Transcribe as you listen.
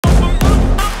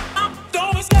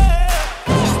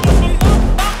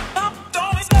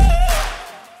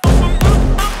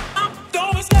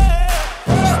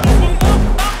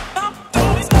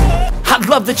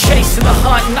love the chase and the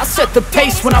hunt, and I set the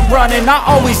pace when I'm running. I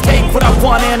always take what I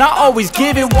want and I always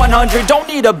give it 100. Don't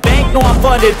need a bank, no I'm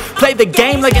funded. Play the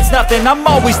game like it's nothing. I'm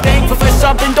always thankful for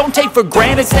something. Don't take for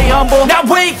granted, stay humble. Now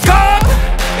wake up!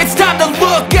 It's time to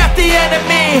look at the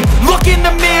enemy. Look in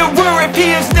the mirror if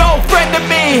he is no friend to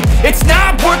me. It's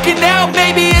not working out,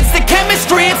 maybe it's the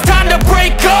chemistry. It's time to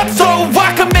break up so I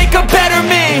can make a better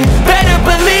me. Better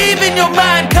believe in your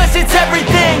mind, cause it's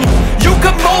everything. You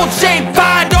can mold, shape,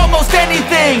 find almost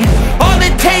anything. All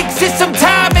it takes is some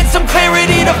time and some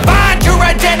clarity to find your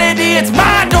identity. It's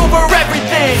mind over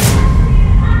everything.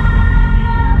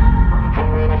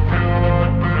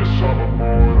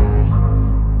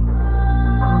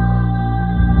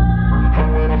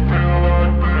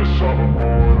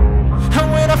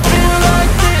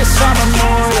 I'm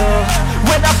immortal.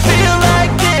 When I feel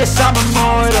like this, I'm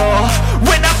immortal.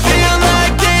 When I feel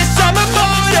like this, I'm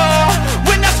immortal.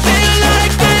 When I feel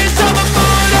like this, I'm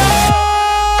immortal.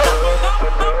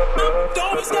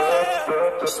 Don't be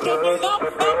scared. Just give me up.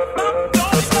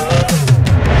 Don't be scared.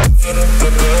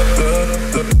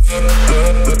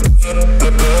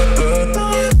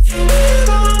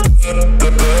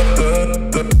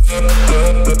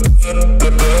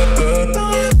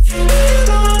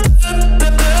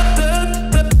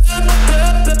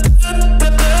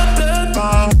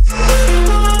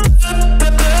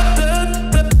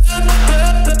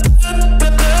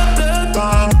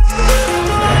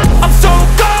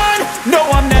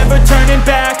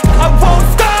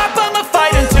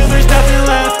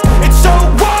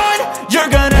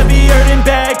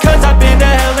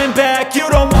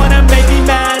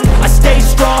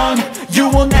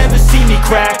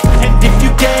 And if you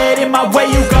get in my way,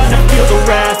 you gonna feel the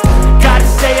wrath. Gotta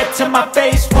say it to my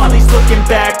face while he's looking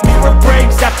back. Mirror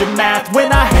breaks after math.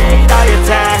 When I hate, I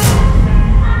attack.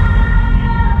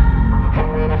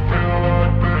 When I feel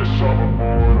like this, I'm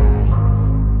immortal.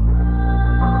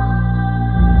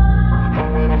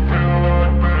 When I feel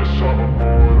like this, I'm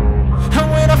immortal.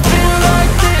 And when I feel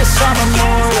like this, I'm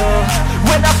immortal.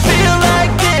 When I feel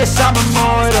like this, I'm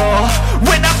immortal.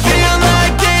 When I feel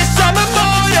like this, I'm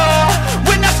immortal.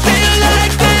 When I feel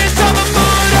like this, I'm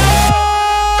immortal.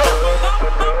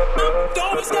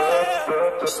 Don't be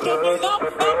scared. Just give me up.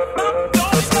 Don't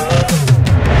be scared.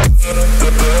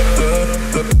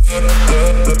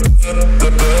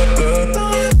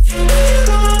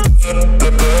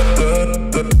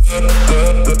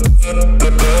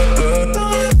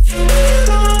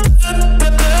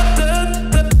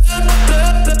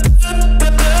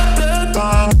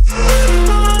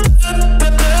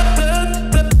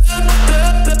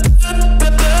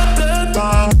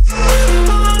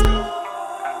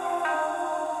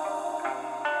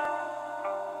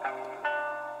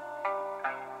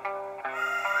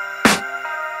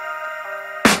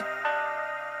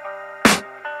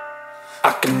 I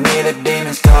can hear the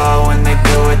demons call when they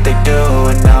do what they do.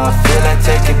 And now I feel like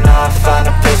taking off, find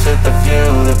a place with a view.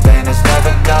 The pain is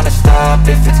never gonna stop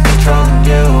if it's controlling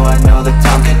you. I know that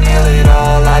time can heal it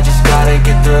all, I just gotta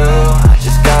get through. I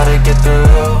just gotta get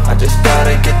through, I just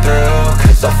gotta get through.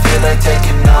 Cause I feel like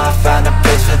taking off, find a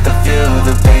place with a view.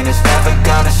 The pain is never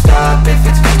gonna stop if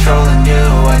it's controlling you.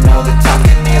 I know that time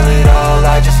can heal it all,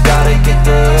 I just gotta get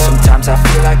through. Sometimes I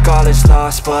feel like all is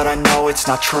lost, but I know it's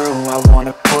not true. I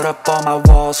wanna put up all my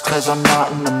walls cause I'm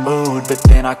not in the mood, but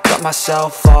then I cut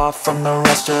myself off from the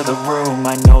rest of the room.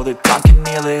 I know that time can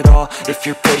heal it all if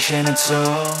you're patient, and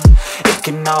soon it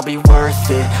can all be worth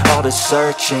it, all the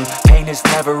searching. Pain is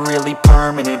never really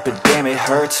permanent, but damn it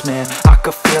hurts, man. I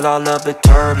could feel all of the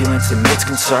turbulence and it's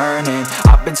concerning.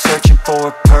 I've been searching for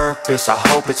a purpose, I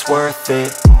hope it's worth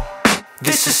it.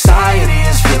 This society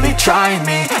is really trying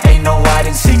me. Ain't no hide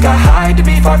and seek, I hide to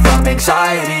be far from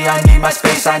anxiety. I need my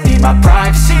space, I need my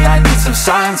privacy. I need some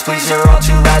silence, please, you're all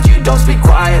too loud. You don't speak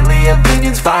quietly,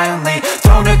 opinions violently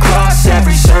thrown across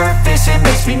every surface. It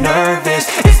makes me nervous,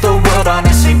 is the world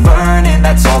honestly burning?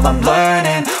 That's all I'm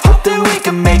learning. Hope that we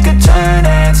can make a turn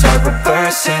and start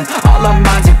reversing all our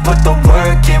minds and put the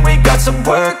work in. We got some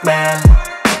work, man.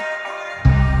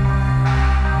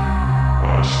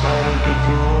 I started to get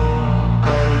through.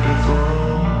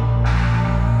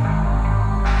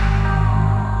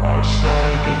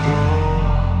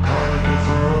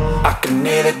 I can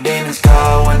hear the demons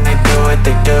call when they do what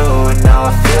they do. And now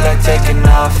I feel like taking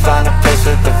off, find a place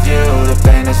with a view. The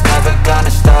pain is never gonna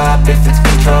stop if it's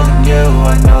controlling you.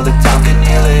 I know that time can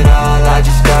heal it all, I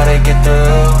just gotta get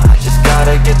through. I just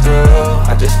gotta get through,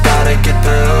 I just gotta get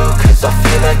through. Cause I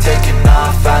feel like taking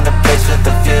off, find a place with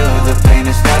a view. The pain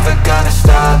is never gonna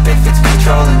stop if it's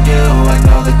controlling you. I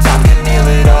know that time can heal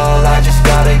it all, I just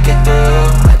gotta get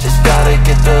through. I just gotta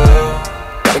get through.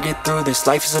 Gotta get through this,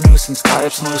 life is a nuisance, tie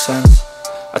up some loose ends.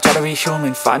 I try to be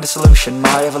human, find a solution,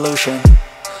 my evolution.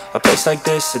 A place like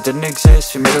this, it didn't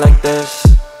exist, we made it like this.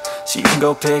 So you can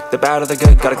go pick the bad or the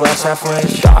good, got a glass half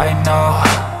wish. I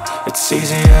know, it's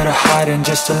easier to hide than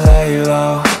just to lay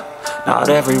low. Not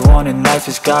everyone in life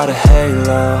has got a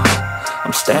halo.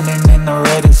 I'm standing in the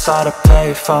red inside a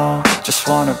payphone. Just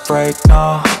wanna break,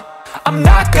 no, I'm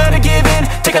not gonna give in.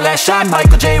 Take a last shot,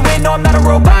 Michael J. Win. No, I'm not a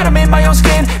robot, I'm in my own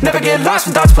skin. Never get lost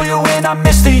when thoughts pull you in. I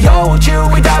miss the old you,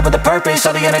 we died with a purpose.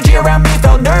 All the energy around me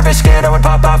felt nervous, scared I would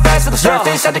pop out fast to the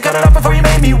surface. Had to cut it off before you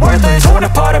made me worthless. Torn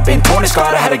apart, I've been torn and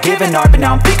scarred. I had a given art, but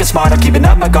now I'm thinking smart. I'm keeping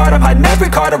up my guard, I'm hiding every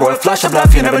card. A royal flush of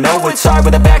bluff, you never know what's hard.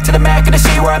 With a back to the mat, gonna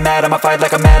see where I'm at. I'ma fight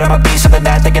like I'm mad, I'ma be something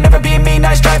that they can never be me.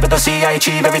 Nice try, but they'll see I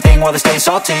achieve everything while they stay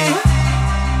salty.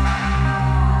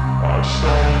 I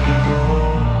started to go.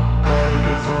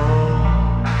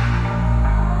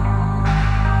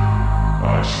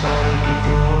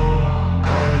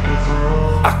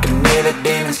 I can hear the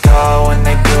demons call when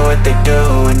they do what they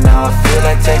do. And now I feel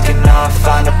like taking off,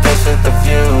 find a place with a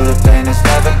view. The pain is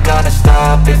never gonna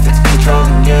stop if it's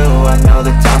controlling you. I know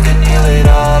that time can heal it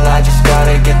all, I just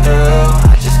gotta get through.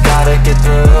 I just gotta get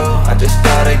through, I just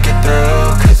gotta get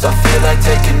through. Cause I feel like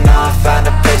taking off, find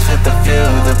a place with a view.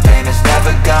 The pain is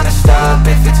never gonna stop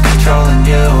if it's controlling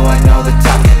you. I know that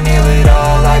time can heal it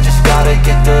all, I just gotta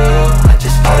get through. I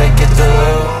just gotta get through.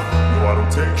 No, I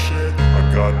don't take shit, I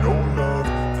got no love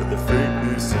for the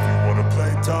fakeness. If you wanna play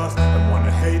tough and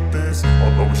wanna hate this,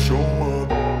 I'll always show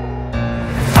up.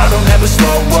 I don't ever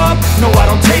slow up, no I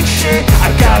don't take shit.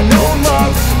 I got no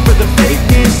love for the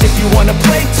fakeness. If you wanna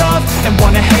play tough and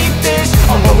wanna hate this,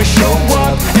 I'll always show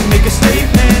up and make a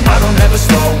statement. I don't ever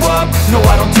slow up, no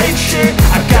I don't take shit.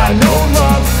 I got no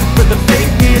love for the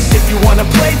fakeness. If you wanna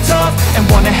play tough and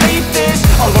wanna hate this,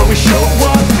 I'll always show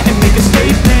up and make a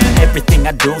statement. Everything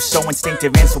I do so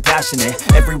instinctive and so passionate.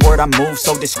 Every word I move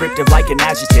so descriptive like an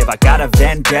adjective. I got a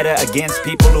vendetta against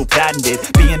people who patented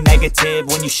being negative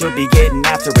when you should be getting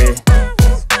after it.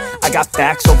 I got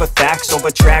facts over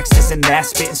tracks, this and that.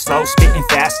 Spitting slow, spitting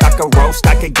fast. I could roast,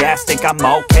 I could gas. Think I'm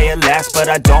okay at last, but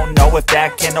I don't know if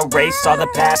that can erase all the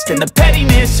past. And the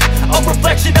pettiness, a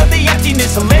reflection of the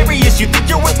emptiness. Hilarious, you think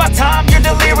you're worth my time, you're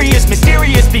delirious.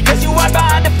 Mysterious, because you hide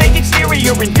behind a fake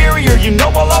exterior. Inferior, you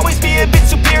know I'll always be a bit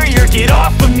superior. Get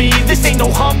off of me, this ain't no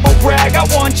humble brag. I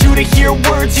want you to hear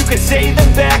words, you can say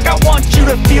them back. I want you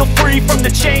to feel free from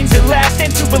the chains at last,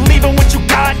 and to believe in what you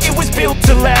got, it was built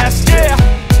to last, yeah.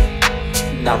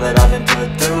 Now that I've been put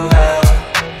through hell,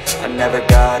 I never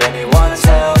got anyone's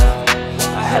help.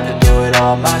 I had to do it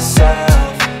all myself.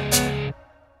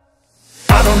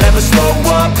 I don't ever slow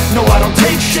up, no I don't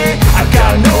take shit. I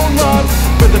got no love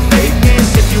for the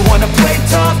fakeness. If you wanna play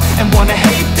tough and wanna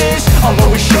hate this, I'll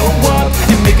always show up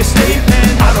and make a statement.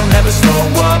 I don't ever slow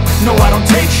up, no I don't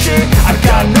take shit. I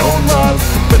got no love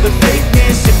for the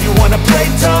fakeness. If you wanna play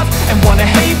tough and wanna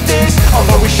hate this, I'll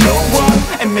always show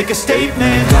up and make a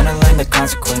statement. Gonna learn the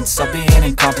consequence of being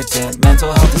incompetent.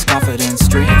 Mental health is confidence,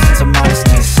 dreams into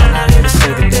modestness. I'm not here to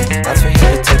save the day, that's for you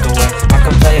to take away. I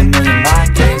could play a million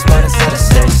mind games, but instead I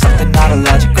say something not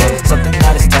illogical, something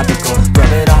that is topical.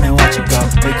 Rub it on and watch it go,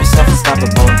 make yourself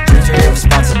unstoppable. Dreams are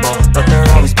irresponsible, but they're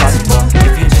always possible.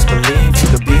 If you just believe, you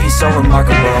could be so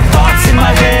remarkable. Thoughts in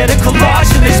my head, a collage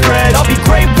and they spread. I'll be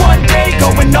great one day,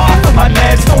 going off of my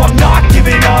meds. No, I'm not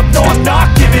giving up, no, I'm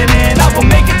not giving in. I will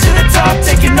make it to the top,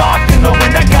 taking off in the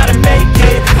wind. I gotta make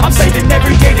it, I'm saving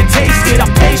every day to taste it.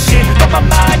 I'm patient, but my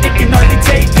mind, it can hardly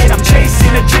take it. I'm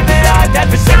chasing a dream that I've had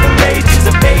for several ages.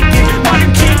 A vacant,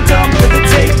 modern kingdom for the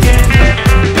taking.